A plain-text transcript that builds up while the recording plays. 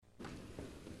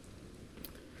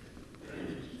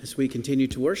As we continue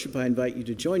to worship, I invite you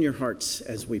to join your hearts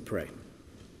as we pray.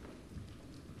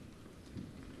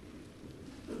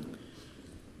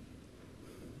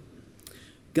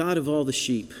 God of all the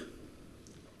sheep,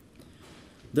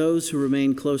 those who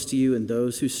remain close to you and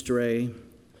those who stray,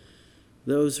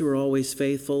 those who are always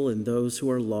faithful and those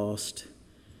who are lost,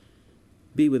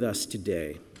 be with us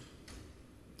today.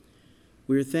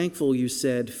 We are thankful you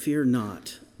said, "Fear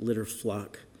not, little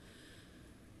flock,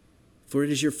 for it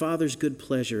is your Father's good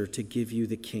pleasure to give you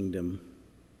the kingdom."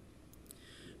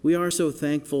 We are so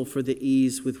thankful for the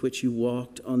ease with which you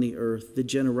walked on the earth, the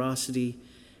generosity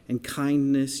and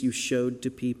kindness you showed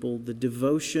to people, the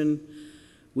devotion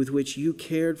with which you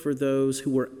cared for those who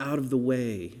were out of the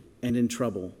way and in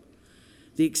trouble,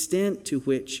 the extent to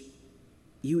which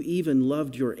you even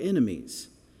loved your enemies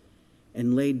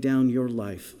and laid down your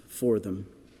life for them.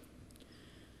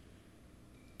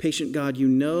 Patient God, you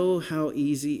know how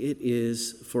easy it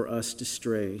is for us to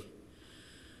stray.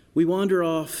 We wander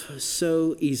off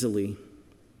so easily.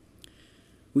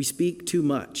 We speak too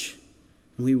much,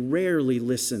 and we rarely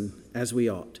listen as we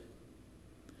ought.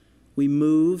 We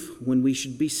move when we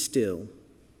should be still,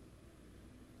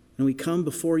 and we come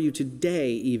before you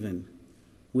today even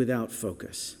without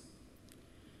focus.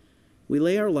 We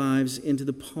lay our lives into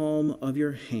the palm of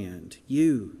your hand,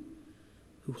 you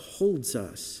who holds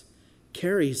us,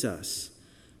 carries us,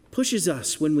 pushes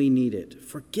us when we need it.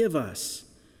 Forgive us,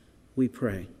 we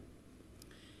pray.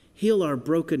 Heal our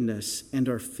brokenness and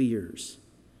our fears.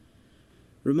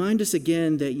 Remind us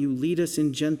again that you lead us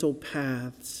in gentle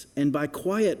paths and by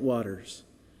quiet waters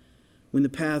when the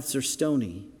paths are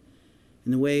stony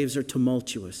and the waves are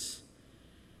tumultuous.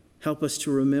 Help us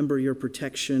to remember your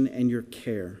protection and your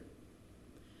care.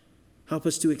 Help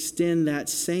us to extend that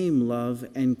same love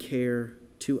and care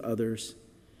to others.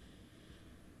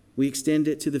 We extend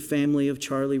it to the family of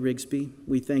Charlie Rigsby.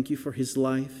 We thank you for his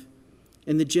life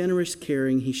and the generous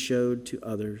caring he showed to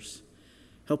others.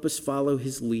 Help us follow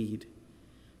his lead.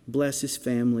 Bless his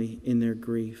family in their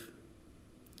grief.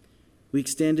 We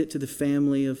extend it to the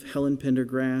family of Helen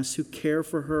Pendergrass, who care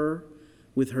for her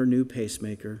with her new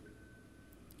pacemaker.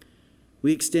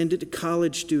 We extend it to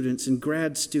college students and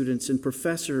grad students and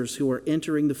professors who are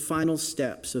entering the final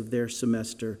steps of their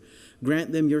semester.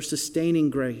 Grant them your sustaining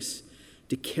grace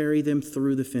to carry them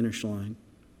through the finish line.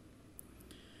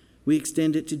 We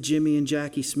extend it to Jimmy and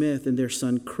Jackie Smith and their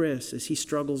son Chris as he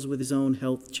struggles with his own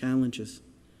health challenges.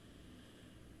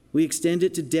 We extend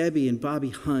it to Debbie and Bobby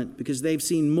Hunt because they've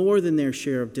seen more than their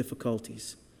share of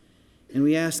difficulties. And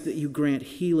we ask that you grant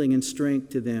healing and strength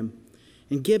to them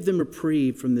and give them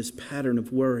reprieve from this pattern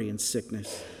of worry and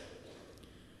sickness.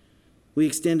 We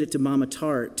extend it to Mama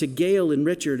Tart, to Gail and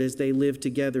Richard as they live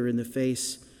together in the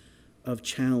face of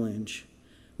challenge.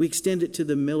 We extend it to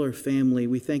the Miller family.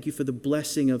 We thank you for the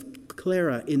blessing of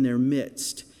Clara in their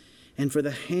midst and for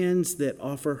the hands that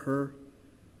offer her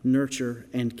nurture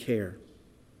and care.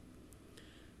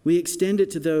 We extend it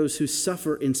to those who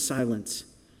suffer in silence,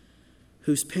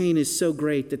 whose pain is so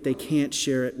great that they can't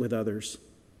share it with others.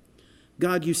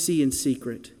 God, you see in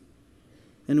secret,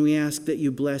 and we ask that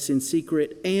you bless in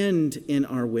secret and in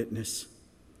our witness.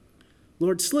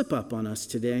 Lord, slip up on us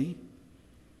today.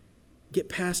 Get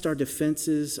past our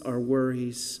defenses, our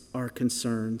worries, our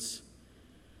concerns.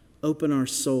 Open our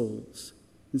souls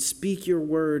and speak your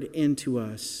word into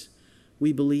us.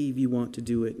 We believe you want to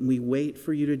do it, and we wait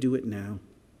for you to do it now.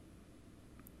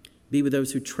 Be with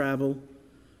those who travel,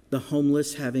 the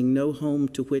homeless having no home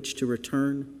to which to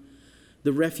return,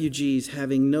 the refugees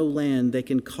having no land they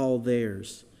can call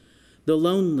theirs, the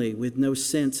lonely with no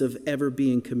sense of ever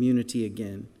being community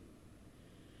again.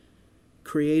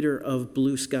 Creator of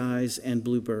blue skies and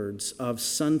bluebirds, of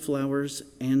sunflowers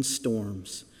and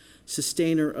storms,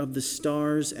 sustainer of the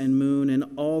stars and moon and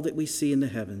all that we see in the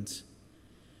heavens,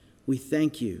 we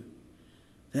thank you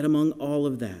that among all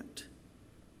of that,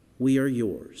 we are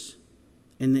yours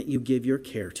and that you give your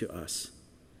care to us.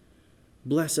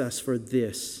 Bless us for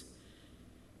this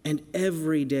and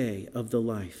every day of the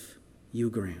life you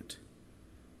grant.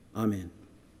 Amen.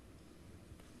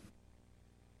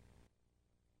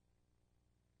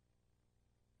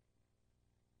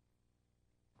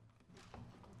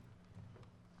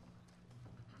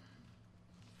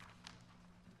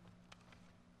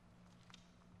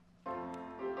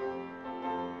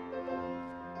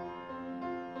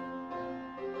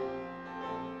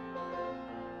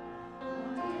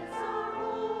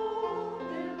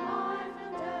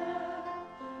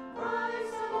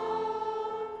 Christ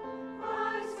alone,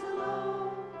 Christ alone.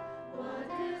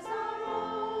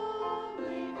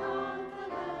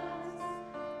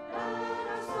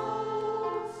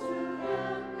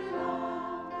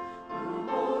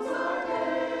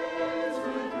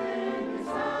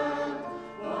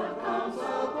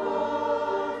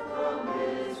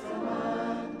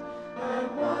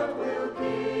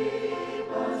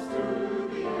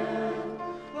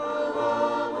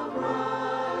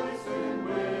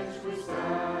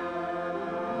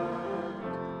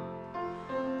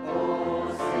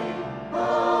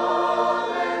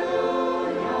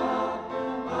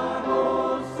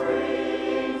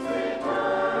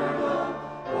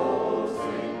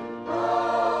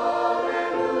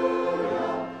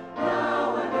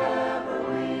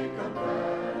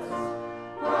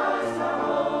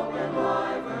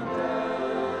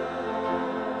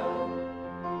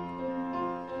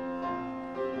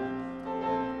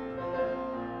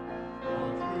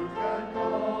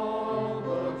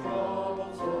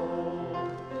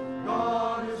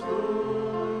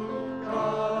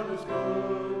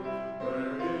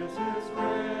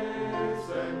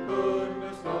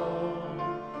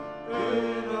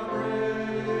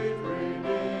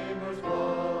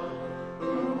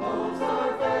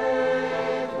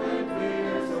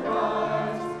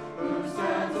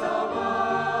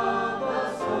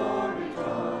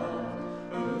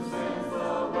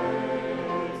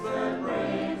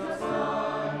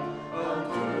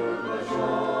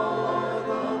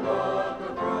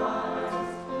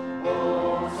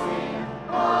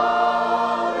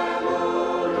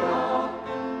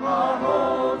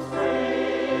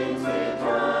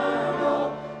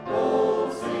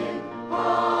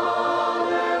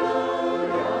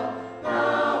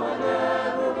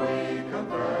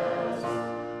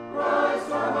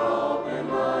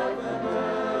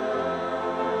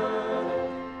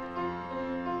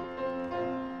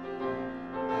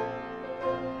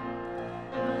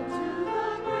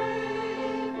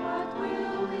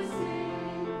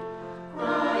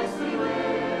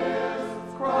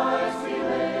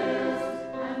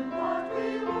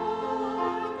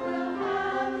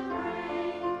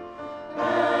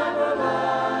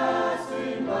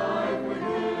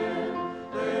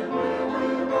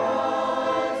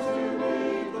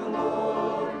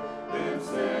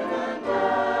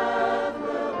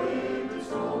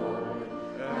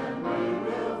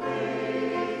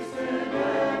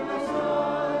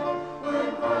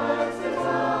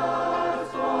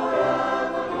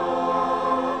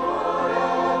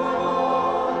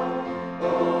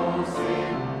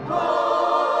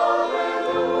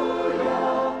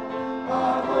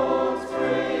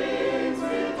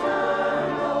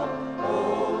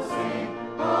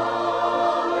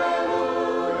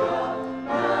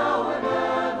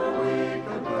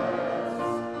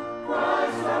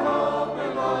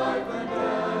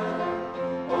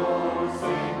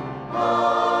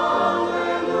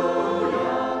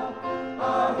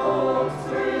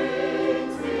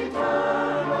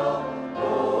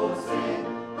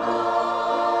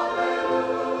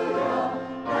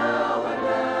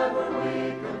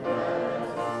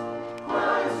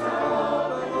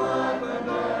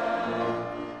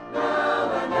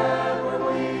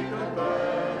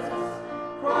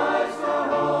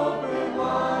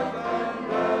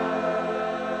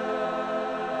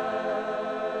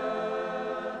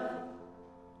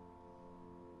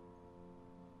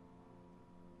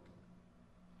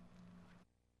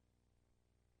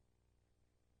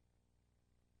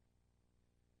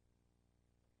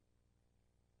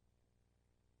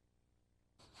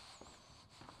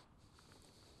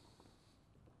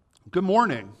 Good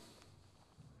morning.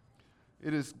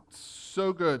 It is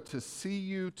so good to see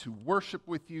you, to worship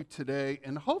with you today,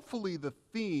 and hopefully the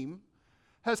theme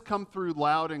has come through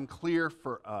loud and clear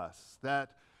for us,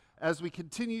 that as we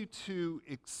continue to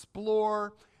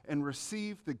explore and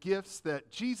receive the gifts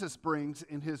that Jesus brings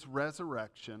in his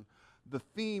resurrection, the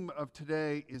theme of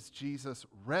today is Jesus'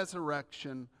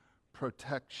 resurrection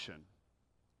protection.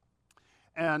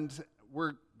 And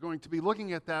we're going to be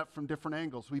looking at that from different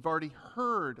angles. We've already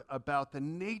heard about the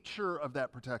nature of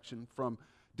that protection from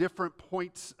different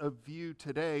points of view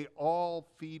today, all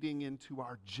feeding into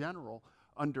our general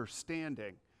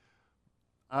understanding.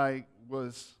 I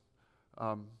was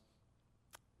kind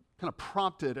of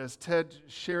prompted as Ted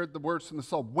shared the words from the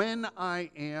psalm, "When I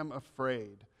am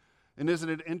afraid." And isn't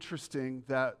it interesting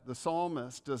that the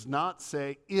psalmist does not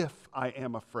say, "if I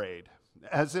am afraid,"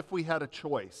 as if we had a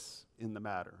choice in the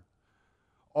matter.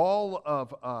 All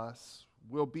of us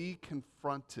will be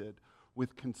confronted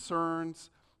with concerns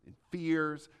and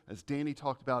fears, as Danny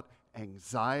talked about,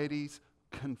 anxieties,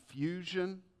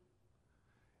 confusion.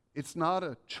 It's not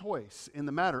a choice in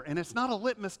the matter, and it's not a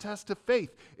litmus test of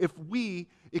faith if we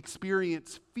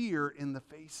experience fear in the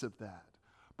face of that.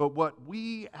 But what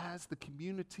we as the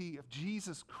community of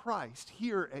Jesus Christ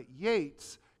here at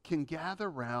Yates can gather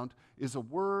around is a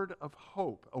word of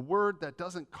hope, a word that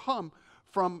doesn't come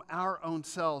from our own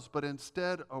selves, but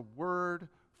instead a word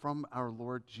from our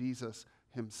Lord Jesus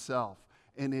himself.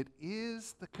 And it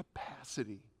is the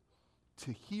capacity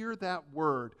to hear that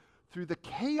word through the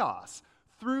chaos,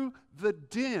 through the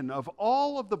din of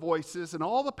all of the voices and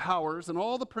all the powers and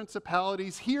all the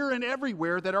principalities here and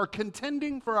everywhere that are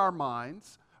contending for our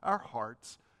minds, our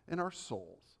hearts, and our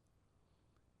souls.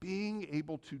 Being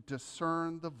able to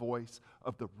discern the voice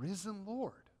of the risen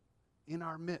Lord in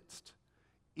our midst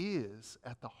is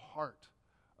at the heart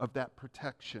of that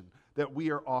protection that we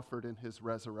are offered in his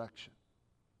resurrection.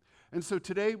 And so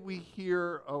today we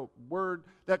hear a word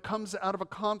that comes out of a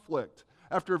conflict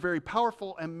after a very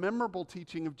powerful and memorable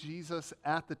teaching of Jesus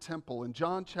at the temple. In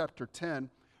John chapter 10,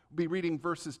 we'll be reading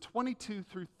verses 22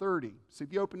 through 30. So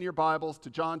if you open your Bibles to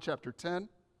John chapter 10,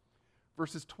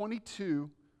 verses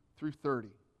 22 through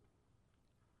 30.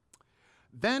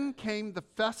 Then came the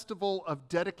festival of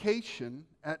dedication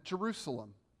at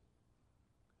Jerusalem.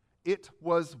 It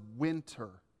was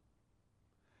winter,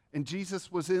 and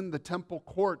Jesus was in the temple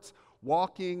courts,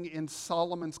 walking in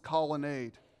Solomon's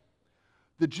colonnade.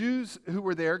 The Jews who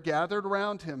were there gathered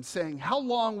around him, saying, "How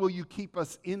long will you keep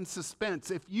us in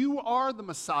suspense? If you are the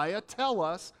Messiah, tell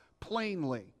us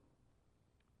plainly."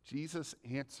 Jesus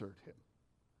answered him,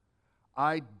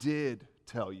 "I did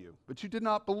tell you, but you did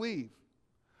not believe.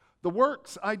 The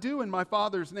works I do in my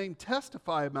Father's name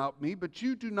testify about me, but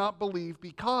you do not believe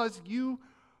because you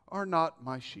are not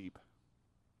my sheep.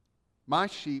 My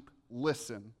sheep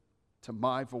listen to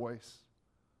my voice.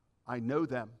 I know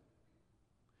them,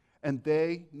 and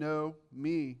they know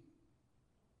me.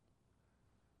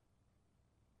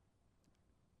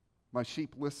 My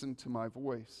sheep listen to my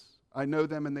voice. I know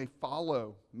them, and they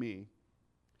follow me.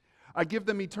 I give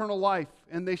them eternal life,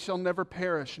 and they shall never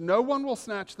perish. No one will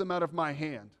snatch them out of my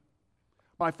hand.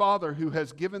 My Father who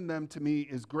has given them to me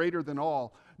is greater than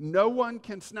all. No one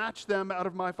can snatch them out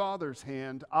of my Father's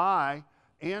hand. I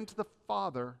and the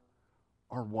Father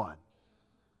are one."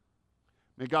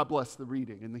 May God bless the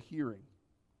reading and the hearing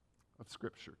of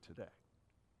Scripture today.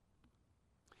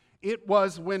 It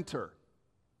was winter.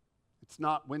 It's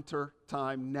not winter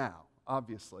time now,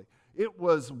 obviously. It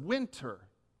was winter,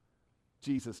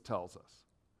 Jesus tells us.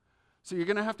 So you're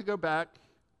going to have to go back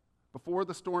before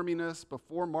the storminess,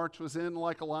 before March was in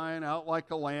like a lion, out like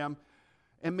a lamb,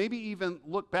 and maybe even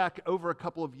look back over a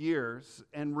couple of years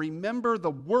and remember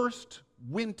the worst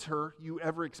winter you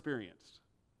ever experienced.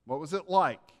 What was it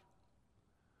like?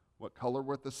 What color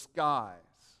were the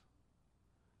skies?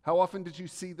 How often did you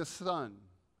see the sun?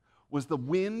 Was the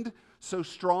wind so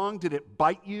strong? Did it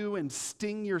bite you and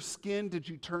sting your skin? Did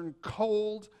you turn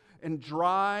cold and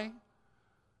dry?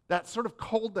 That sort of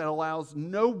cold that allows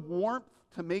no warmth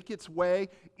to make its way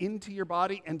into your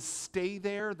body and stay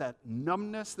there, that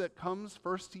numbness that comes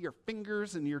first to your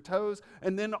fingers and your toes,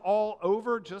 and then all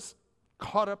over, just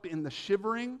caught up in the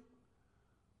shivering.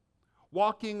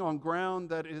 Walking on ground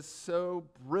that is so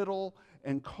brittle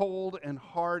and cold and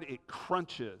hard, it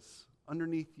crunches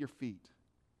underneath your feet.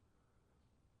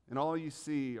 And all you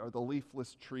see are the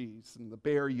leafless trees and the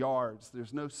bare yards.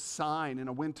 There's no sign in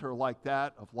a winter like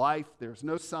that of life. There's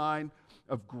no sign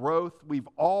of growth. We've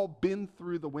all been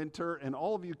through the winter, and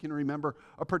all of you can remember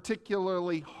a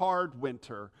particularly hard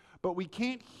winter. But we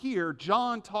can't hear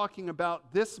John talking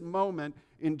about this moment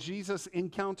in Jesus'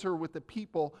 encounter with the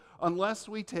people unless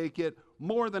we take it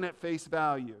more than at face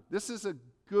value. This is a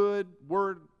good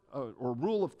word or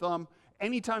rule of thumb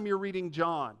anytime you're reading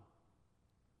John.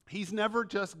 He's never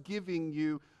just giving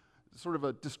you sort of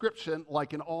a description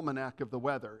like an almanac of the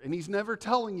weather. And he's never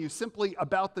telling you simply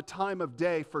about the time of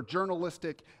day for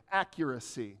journalistic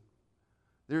accuracy.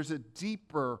 There's a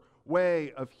deeper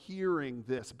way of hearing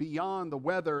this beyond the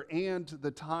weather and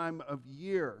the time of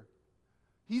year.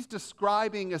 He's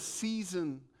describing a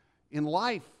season in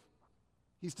life.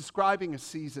 He's describing a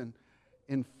season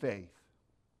in faith.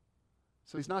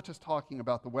 So he's not just talking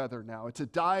about the weather now. It's a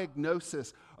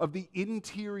diagnosis of the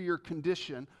interior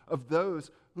condition of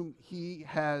those whom he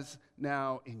has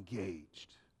now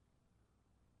engaged.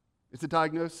 It's a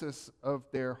diagnosis of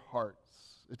their hearts.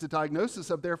 It's a diagnosis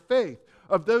of their faith,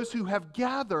 of those who have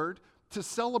gathered to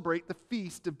celebrate the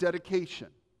Feast of Dedication.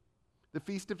 The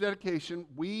Feast of Dedication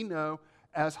we know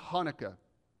as Hanukkah.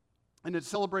 And it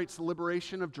celebrates the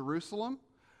liberation of Jerusalem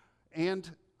and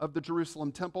of the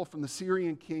Jerusalem temple from the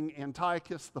Syrian king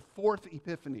Antiochus, the fourth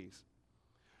Epiphanes.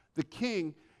 The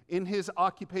king, in his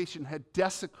occupation, had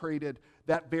desecrated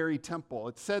that very temple.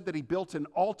 It said that he built an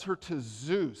altar to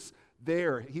Zeus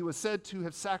there. He was said to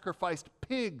have sacrificed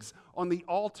pigs on the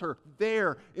altar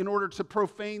there in order to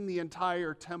profane the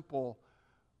entire temple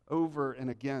over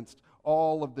and against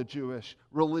all of the Jewish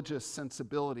religious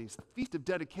sensibilities. The Feast of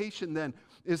Dedication, then,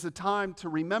 is a time to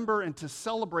remember and to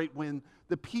celebrate when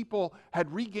the people had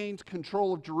regained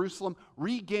control of Jerusalem,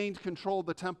 regained control of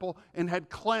the temple, and had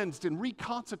cleansed and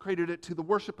reconsecrated it to the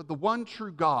worship of the one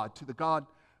true God, to the God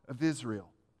of Israel.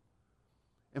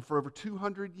 And for over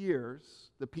 200 years,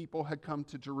 the people had come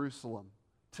to Jerusalem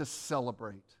to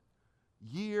celebrate.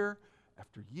 Year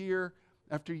after year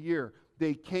after year,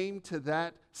 they came to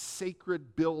that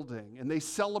sacred building and they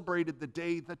celebrated the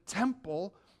day the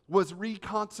temple was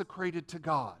reconsecrated to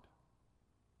God.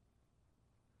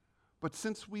 But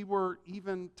since we were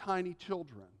even tiny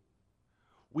children,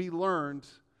 we learned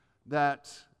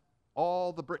that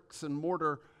all the bricks and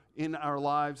mortar in our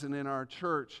lives and in our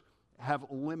church have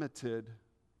limited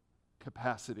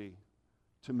capacity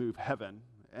to move heaven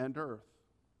and earth.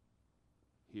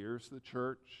 Here's the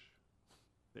church.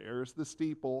 There's the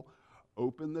steeple.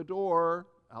 Open the door.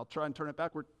 I'll try and turn it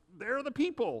backward. There are the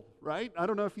people, right? I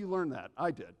don't know if you learned that. I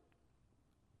did.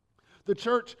 The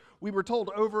church, we were told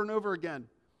over and over again,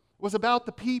 was about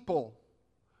the people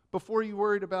before you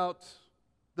worried about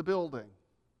the building.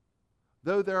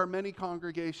 Though there are many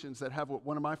congregations that have what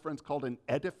one of my friends called an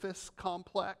edifice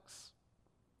complex,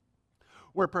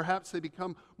 where perhaps they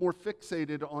become more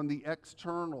fixated on the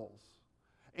externals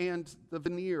and the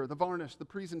veneer, the varnish, the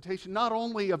presentation, not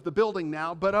only of the building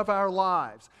now, but of our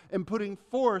lives, and putting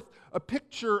forth a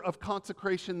picture of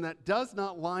consecration that does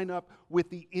not line up with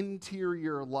the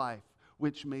interior life,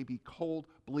 which may be cold,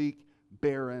 bleak,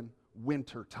 barren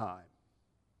winter time.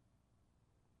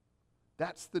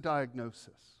 That's the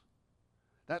diagnosis.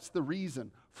 That's the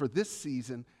reason for this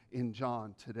season in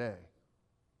John today.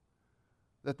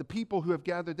 That the people who have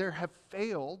gathered there have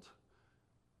failed,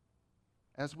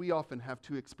 as we often have,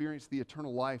 to experience the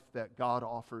eternal life that God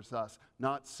offers us,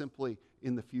 not simply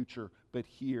in the future, but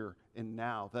here and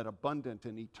now. That abundant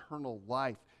and eternal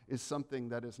life is something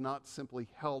that is not simply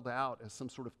held out as some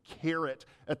sort of carrot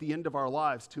at the end of our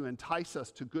lives to entice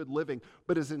us to good living,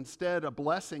 but is instead a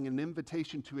blessing, an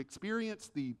invitation to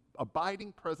experience the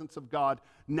abiding presence of God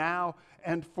now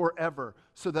and forever,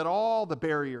 so that all the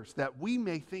barriers that we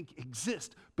may think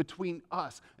exist between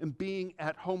us and being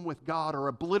at home with God are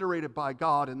obliterated by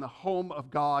God, and the home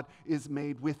of God is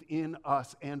made within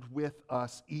us and with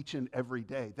us each and every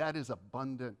day. That is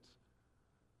abundant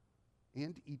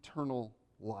and eternal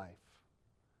life.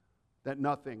 That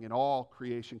nothing in all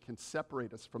creation can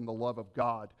separate us from the love of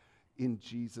God in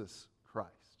Jesus Christ.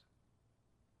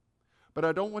 But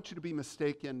I don't want you to be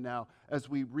mistaken now as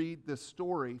we read this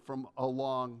story from a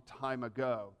long time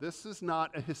ago. This is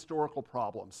not a historical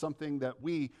problem, something that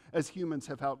we as humans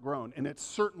have outgrown, and it's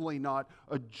certainly not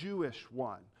a Jewish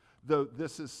one, though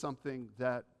this is something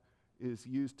that is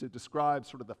used to describe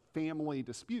sort of the family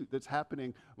dispute that's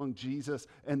happening among Jesus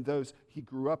and those he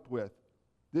grew up with.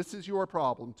 This is your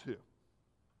problem too.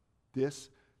 This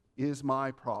is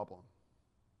my problem.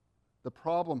 The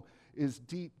problem is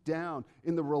deep down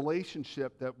in the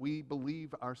relationship that we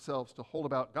believe ourselves to hold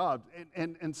about God.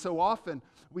 And so often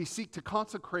we seek to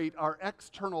consecrate our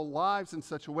external lives in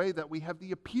such a way that we have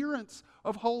the appearance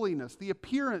of holiness, the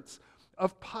appearance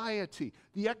of piety.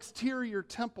 The exterior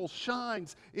temple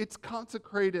shines, it's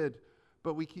consecrated,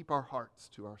 but we keep our hearts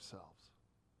to ourselves.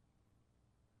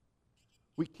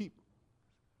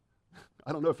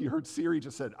 I don't know if you heard Siri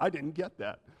just said, I didn't get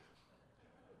that.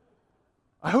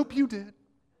 I hope you did.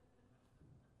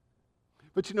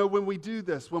 But you know, when we do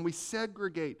this, when we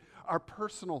segregate our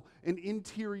personal and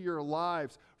interior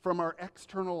lives from our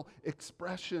external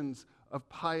expressions of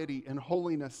piety and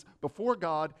holiness before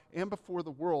God and before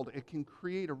the world, it can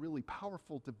create a really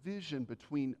powerful division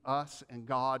between us and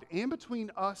God and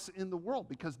between us and the world,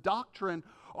 because doctrine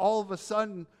all of a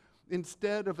sudden,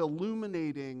 instead of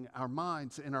illuminating our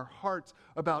minds and our hearts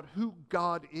about who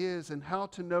God is and how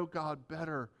to know God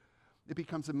better, it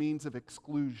becomes a means of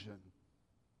exclusion.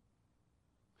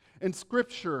 And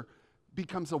Scripture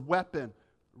becomes a weapon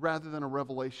rather than a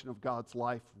revelation of God's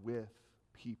life with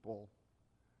people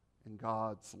and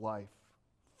God's life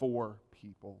for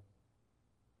people.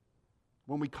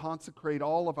 When we consecrate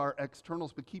all of our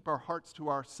externals but keep our hearts to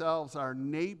ourselves, our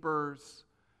neighbors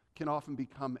can often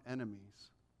become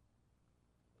enemies.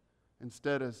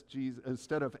 Instead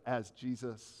of as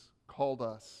Jesus called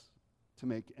us to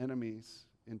make enemies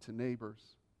into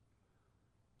neighbors,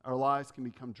 our lives can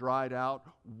become dried out,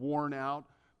 worn out,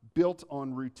 built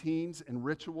on routines and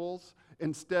rituals,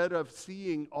 instead of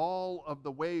seeing all of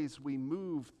the ways we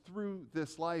move through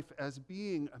this life as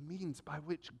being a means by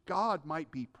which God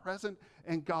might be present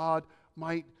and God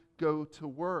might go to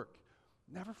work.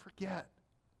 Never forget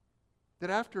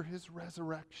that after his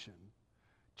resurrection,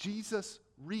 Jesus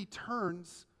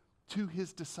returns to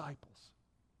his disciples.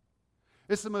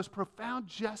 It's the most profound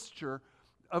gesture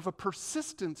of a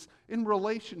persistence in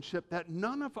relationship that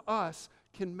none of us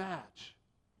can match.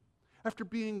 After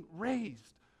being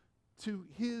raised to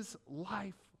his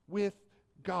life with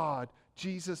God,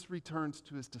 Jesus returns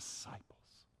to his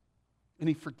disciples, and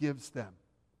he forgives them.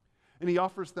 And he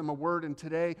offers them a word, and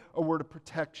today, a word of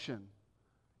protection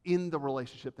in the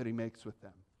relationship that he makes with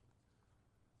them.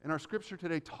 And our scripture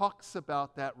today talks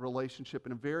about that relationship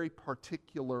in a very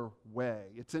particular way.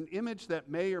 It's an image that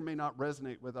may or may not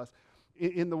resonate with us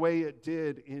in the way it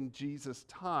did in Jesus'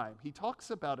 time. He talks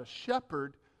about a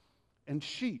shepherd and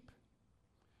sheep.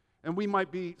 And we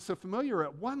might be so familiar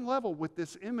at one level with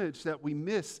this image that we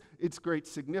miss its great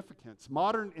significance.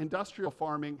 Modern industrial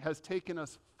farming has taken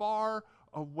us far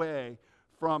away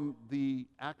from the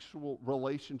actual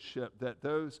relationship that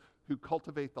those who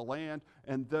cultivate the land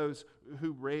and those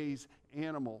who raise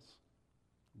animals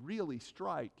really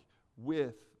strike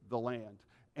with the land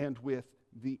and with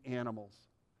the animals.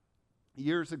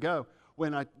 Years ago,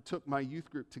 when I took my youth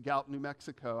group to Gallup, New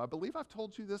Mexico, I believe I've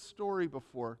told you this story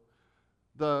before.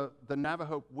 The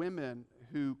Navajo women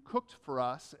who cooked for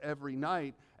us every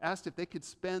night asked if they could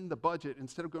spend the budget,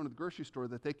 instead of going to the grocery store,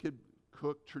 that they could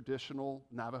cook traditional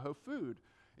Navajo food,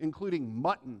 including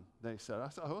mutton, they said. I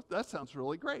said, oh, that sounds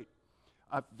really great.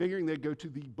 I'm figuring they'd go to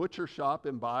the butcher shop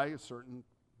and buy a certain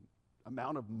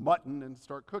amount of mutton and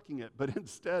start cooking it. But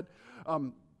instead,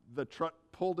 the truck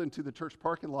pulled into the church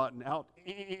parking lot, and out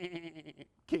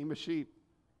came a sheep,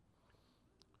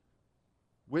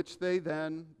 which they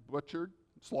then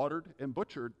slaughtered and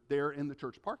butchered there in the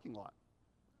church parking lot,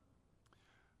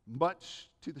 much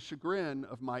to the chagrin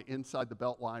of my inside the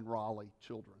Beltline Raleigh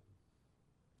children.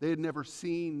 They had never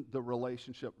seen the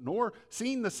relationship, nor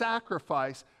seen the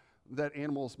sacrifice that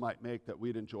animals might make that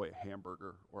we'd enjoy a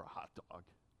hamburger or a hot dog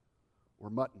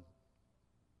or mutton.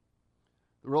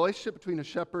 The relationship between a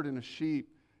shepherd and a sheep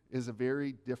is a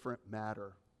very different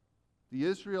matter. The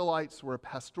Israelites were a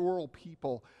pastoral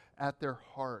people at their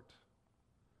heart.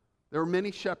 There were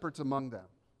many shepherds among them.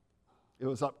 It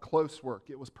was up close work.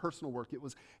 It was personal work. It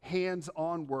was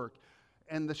hands-on work.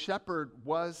 And the shepherd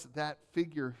was that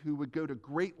figure who would go to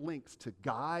great lengths to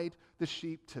guide the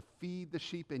sheep, to feed the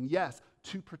sheep, and yes,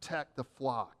 to protect the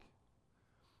flock.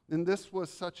 And this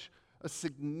was such a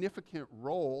significant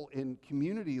role in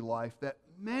community life that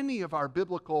many of our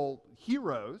biblical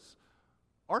heroes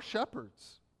are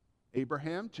shepherds.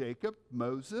 Abraham, Jacob,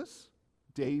 Moses,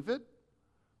 David,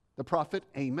 the prophet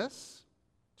Amos,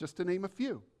 just to name a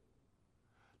few.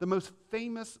 The most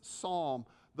famous psalm,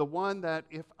 the one that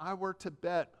if I were to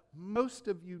bet most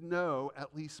of you know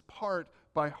at least part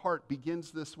by heart,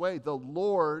 begins this way: the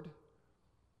Lord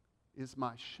is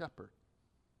my shepherd.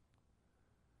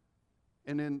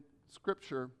 And in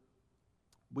Scripture,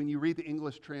 when you read the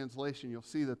English translation, you'll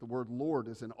see that the word Lord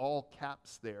is in all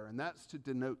caps there, and that's to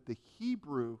denote the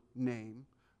Hebrew name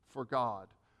for God.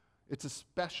 It's a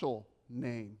special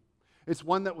name. It's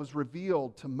one that was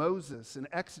revealed to Moses in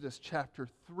Exodus chapter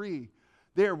 3.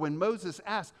 There, when Moses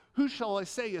asked, "Who shall I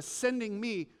say is sending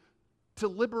me to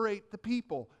liberate the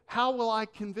people? How will I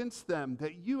convince them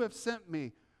that you have sent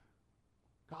me?"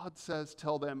 God says,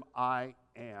 "Tell them, I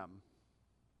am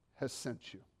has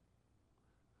sent you."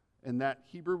 And that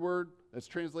Hebrew word that's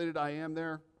translated I am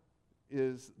there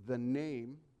is the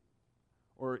name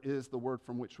or is the word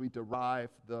from which we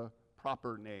derive the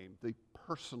proper name, the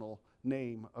personal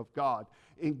name of God.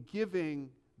 In giving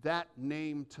that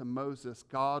name to Moses,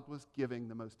 God was giving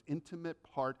the most intimate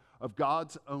part of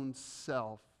God's own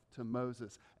self to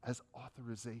Moses as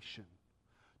authorization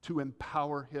to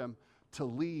empower him to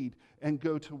lead and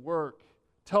go to work.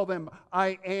 Tell them,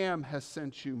 I am has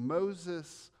sent you.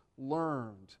 Moses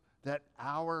learned that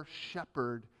our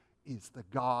shepherd is the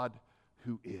God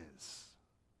who is.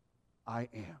 I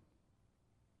am.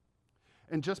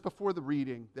 And just before the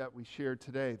reading that we shared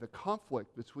today, the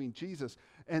conflict between Jesus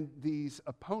and these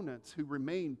opponents who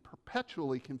remain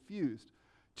perpetually confused,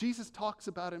 Jesus talks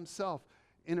about himself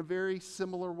in a very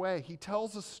similar way. He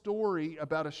tells a story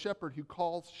about a shepherd who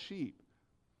calls sheep.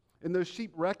 And those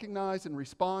sheep recognize and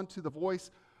respond to the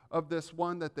voice of this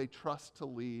one that they trust to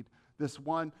lead, this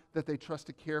one that they trust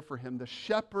to care for him. The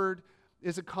shepherd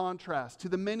is a contrast to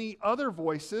the many other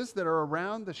voices that are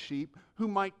around the sheep who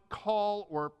might call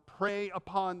or prey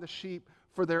upon the sheep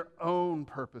for their own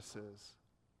purposes.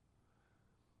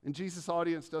 And Jesus'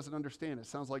 audience doesn't understand. It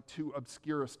sounds like too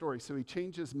obscure a story. So he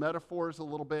changes metaphors a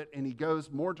little bit and he goes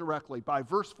more directly. By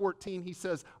verse 14, he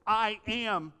says, I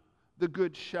am the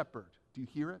good shepherd. Do you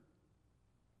hear it?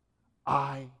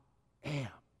 I am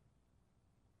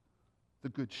the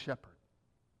good shepherd.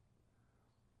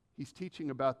 He's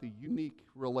teaching about the unique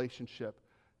relationship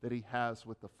that he has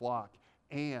with the flock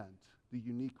and the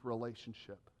unique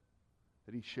relationship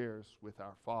that he shares with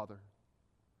our Father.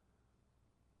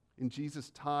 In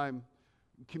Jesus' time,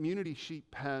 community sheep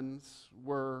pens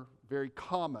were very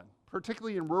common,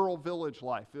 particularly in rural village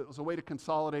life. It was a way to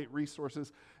consolidate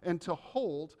resources and to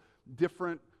hold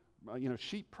different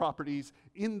sheep properties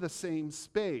in the same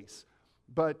space.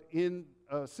 But in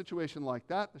a situation like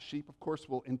that, the sheep, of course,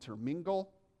 will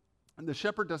intermingle. And the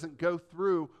shepherd doesn't go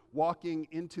through walking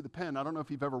into the pen. I don't know if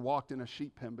you've ever walked in a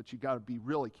sheep pen, but you've got to be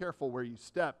really careful where you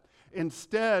step.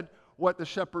 Instead, what the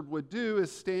shepherd would do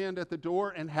is stand at the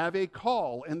door and have a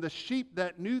call. And the sheep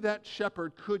that knew that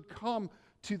shepherd could come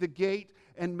to the gate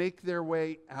and make their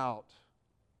way out.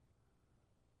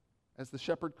 As the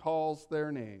shepherd calls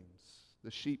their names, the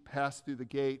sheep pass through the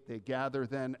gate. They gather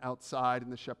then outside,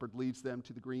 and the shepherd leads them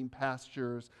to the green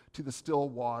pastures, to the still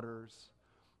waters.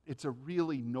 It's a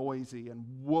really noisy and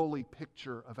woolly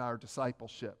picture of our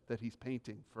discipleship that he's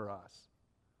painting for us.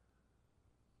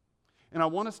 And I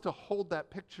want us to hold that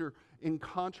picture in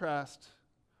contrast,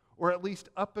 or at least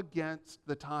up against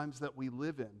the times that we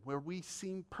live in, where we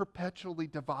seem perpetually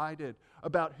divided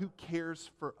about who cares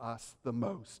for us the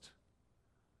most.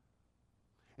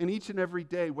 And each and every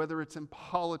day, whether it's in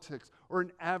politics or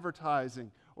in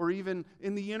advertising or even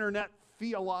in the internet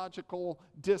theological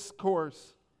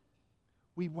discourse,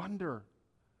 we wonder,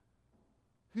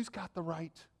 who's got the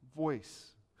right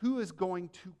voice? Who is going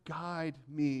to guide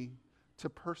me to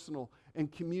personal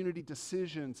and community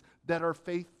decisions that are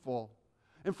faithful?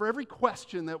 And for every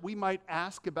question that we might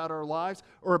ask about our lives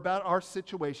or about our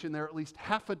situation, there are at least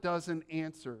half a dozen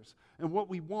answers. And what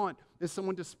we want is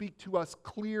someone to speak to us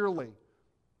clearly.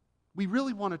 We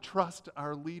really want to trust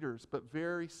our leaders, but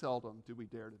very seldom do we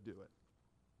dare to do it.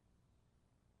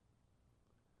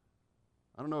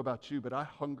 I don't know about you, but I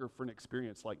hunger for an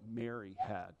experience like Mary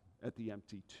had at the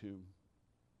empty tomb.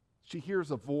 She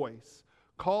hears a voice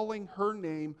calling her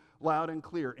name loud and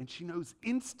clear, and she knows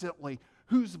instantly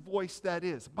whose voice that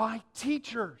is. My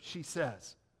teacher, she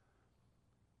says.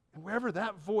 And wherever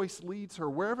that voice leads her,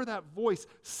 wherever that voice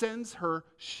sends her,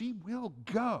 she will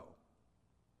go.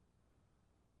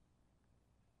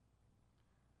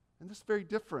 And this is very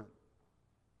different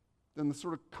than the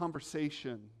sort of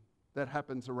conversation that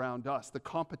happens around us, the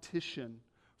competition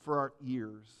for our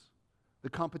ears, the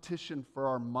competition for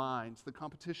our minds, the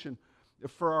competition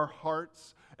for our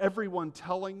hearts, everyone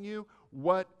telling you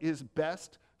what is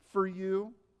best for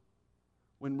you,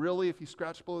 when really, if you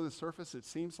scratch below the surface, it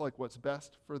seems like what's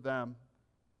best for them.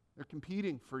 They're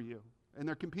competing for you, and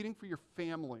they're competing for your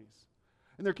families,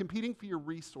 and they're competing for your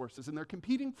resources, and they're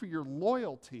competing for your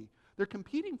loyalty. They're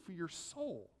competing for your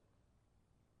soul.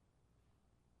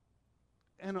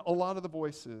 And a lot of the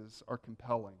voices are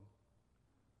compelling.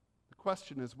 The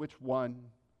question is, which one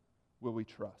will we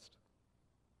trust?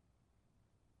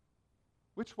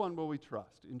 Which one will we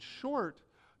trust? In short,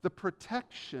 the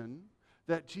protection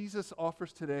that Jesus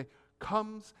offers today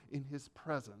comes in his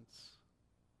presence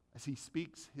as he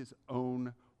speaks his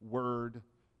own word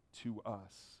to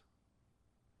us.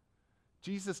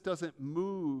 Jesus doesn't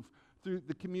move through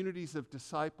the communities of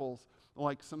disciples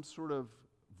like some sort of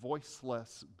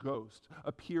voiceless ghost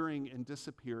appearing and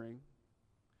disappearing,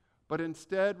 but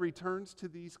instead returns to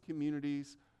these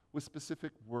communities with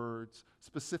specific words,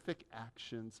 specific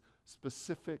actions,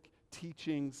 specific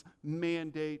teachings,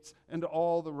 mandates, and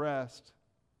all the rest.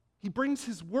 He brings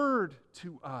his word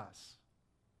to us.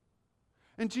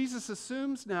 And Jesus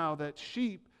assumes now that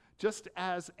sheep, just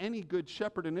as any good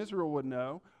shepherd in Israel would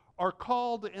know, are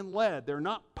called and led. They're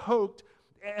not poked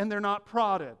and they're not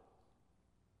prodded.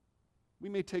 We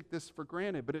may take this for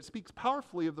granted, but it speaks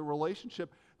powerfully of the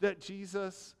relationship that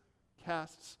Jesus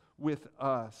casts with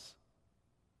us.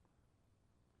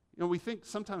 We think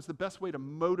sometimes the best way to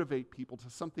motivate people to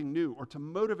something new or to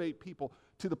motivate people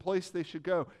to the place they should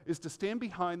go is to stand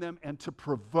behind them and to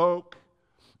provoke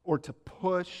or to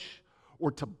push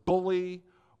or to bully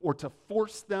or to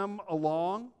force them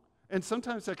along. And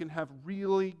sometimes that can have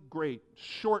really great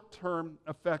short-term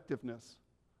effectiveness,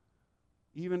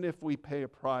 even if we pay a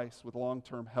price with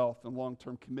long-term health and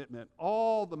long-term commitment.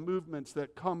 All the movements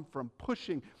that come from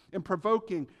pushing and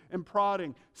provoking and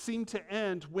prodding seem to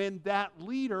end when that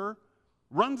leader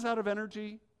runs out of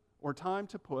energy or time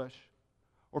to push,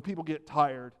 or people get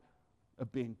tired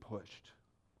of being pushed.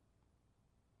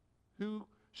 Who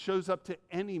shows up to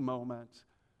any moment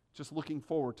just looking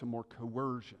forward to more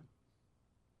coercion?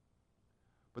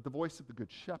 But the voice of the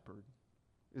Good Shepherd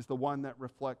is the one that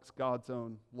reflects God's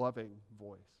own loving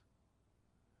voice.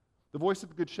 The voice of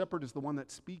the Good Shepherd is the one that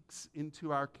speaks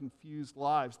into our confused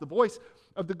lives. The voice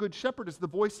of the Good Shepherd is the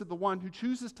voice of the one who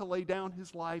chooses to lay down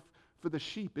his life for the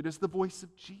sheep. It is the voice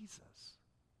of Jesus.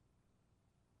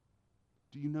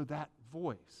 Do you know that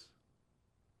voice?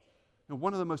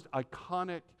 One of the most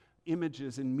iconic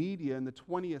images in media in the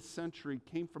 20th century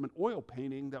came from an oil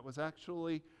painting that was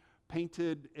actually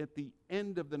painted at the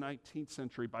end of the 19th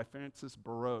century by Francis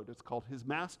Barraud. It's called His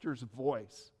Master's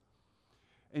Voice.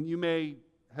 And you may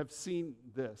have seen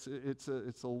this. It's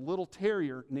a little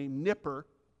terrier named Nipper,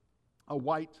 a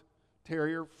white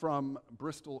terrier from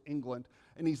Bristol, England.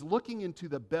 And he's looking into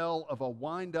the bell of a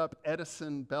wind-up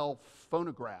Edison Bell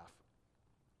phonograph.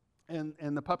 And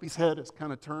the puppy's head is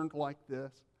kind of turned like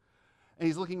this. And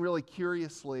he's looking really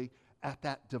curiously at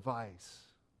that device.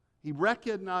 He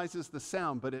recognizes the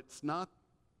sound, but it's not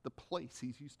the place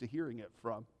he's used to hearing it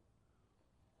from.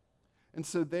 And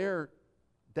so there,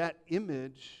 that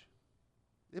image,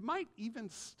 it might even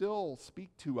still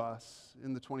speak to us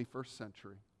in the 21st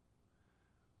century.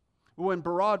 When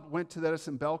Barraud went to the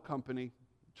Edison Bell Company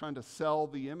trying to sell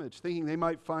the image, thinking they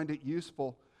might find it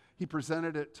useful, he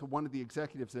presented it to one of the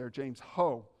executives there, James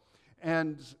Ho.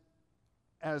 And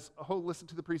as Ho listened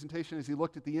to the presentation, as he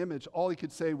looked at the image, all he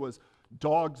could say was,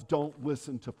 "Dogs don't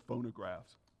listen to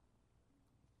phonographs."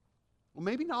 Well,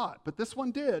 maybe not, but this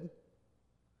one did.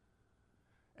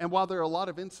 And while there are a lot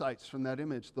of insights from that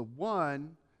image, the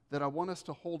one that I want us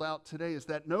to hold out today is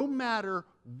that no matter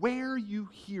where you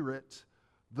hear it,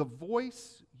 the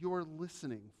voice you're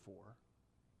listening for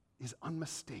is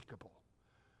unmistakable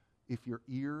if your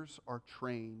ears are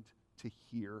trained to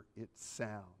hear its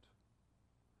sound.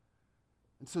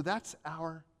 And so that's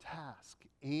our task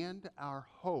and our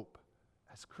hope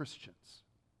as Christians,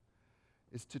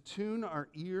 is to tune our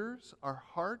ears, our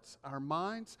hearts, our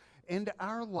minds, and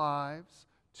our lives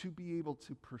to be able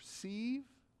to perceive,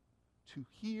 to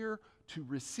hear, to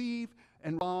receive,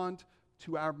 and respond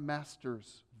to our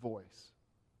Master's voice.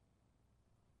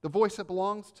 The voice that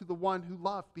belongs to the one who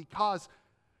loved, because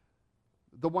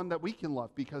the one that we can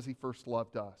love because he first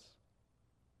loved us.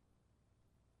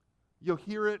 You'll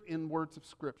hear it in words of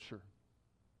Scripture.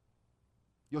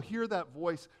 You'll hear that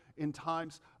voice in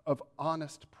times of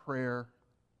honest prayer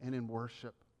and in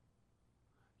worship.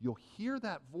 You'll hear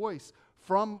that voice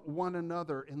from one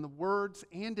another in the words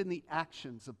and in the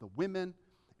actions of the women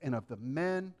and of the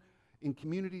men in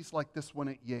communities like this one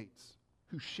at Yates,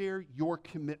 who share your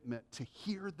commitment to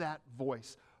hear that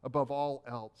voice above all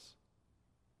else.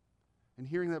 And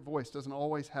hearing that voice doesn't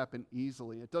always happen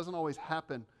easily. It doesn't always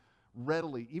happen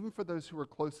readily, even for those who are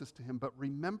closest to him. But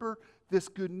remember this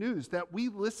good news, that we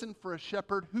listen for a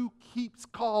shepherd who keeps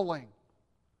calling.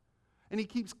 And he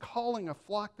keeps calling a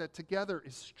flock that together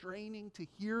is straining to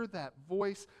hear that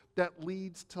voice that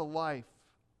leads to life.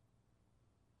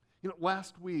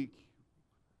 Last week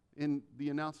in the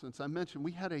announcements I mentioned,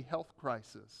 we had a health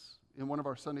crisis in one of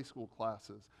our Sunday school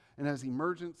classes. And as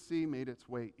emergency made its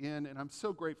way in, and I'm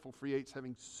so grateful for Yates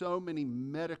having so many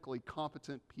medically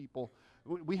competent people.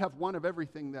 We have one of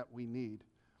everything that we need.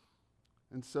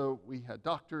 And so we had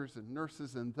doctors and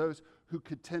nurses and those who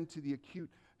could tend to the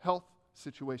acute health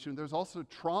situation. There's also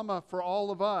trauma for all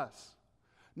of us.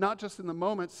 Not just in the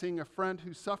moment seeing a friend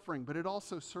who's suffering, but it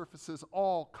also surfaces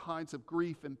all kinds of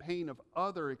grief and pain of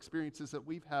other experiences that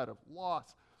we've had of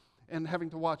loss and having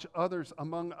to watch others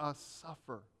among us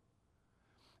suffer.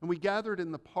 And we gathered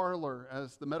in the parlor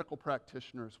as the medical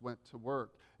practitioners went to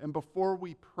work. And before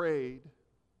we prayed,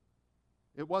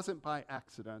 It wasn't by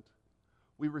accident.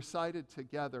 We recited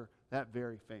together that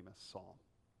very famous psalm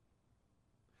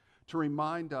to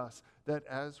remind us that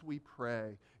as we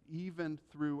pray, even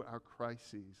through our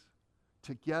crises,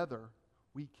 together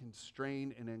we can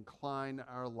strain and incline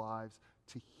our lives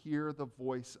to hear the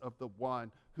voice of the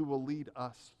one who will lead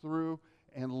us through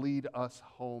and lead us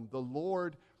home. The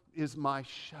Lord is my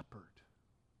shepherd.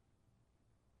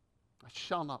 I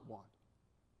shall not want.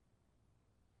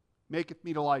 Maketh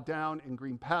me to lie down in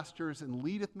green pastures, and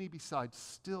leadeth me beside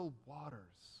still waters.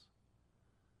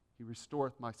 He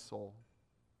restoreth my soul.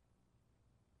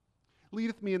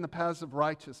 Leadeth me in the paths of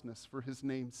righteousness for his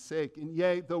name's sake. And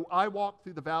yea, though I walk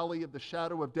through the valley of the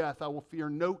shadow of death, I will fear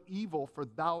no evil, for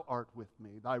thou art with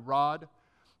me. Thy rod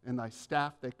and thy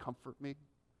staff, they comfort me.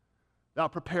 Thou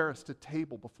preparest a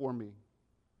table before me in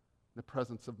the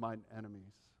presence of mine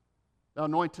enemies. Thou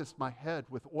anointest my head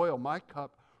with oil. My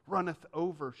cup runneth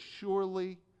over.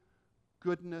 Surely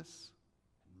goodness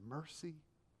and mercy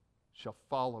shall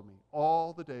follow me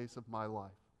all the days of my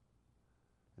life,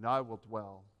 and I will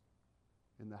dwell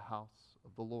in the house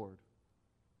of the Lord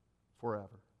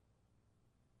forever.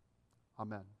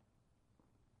 Amen.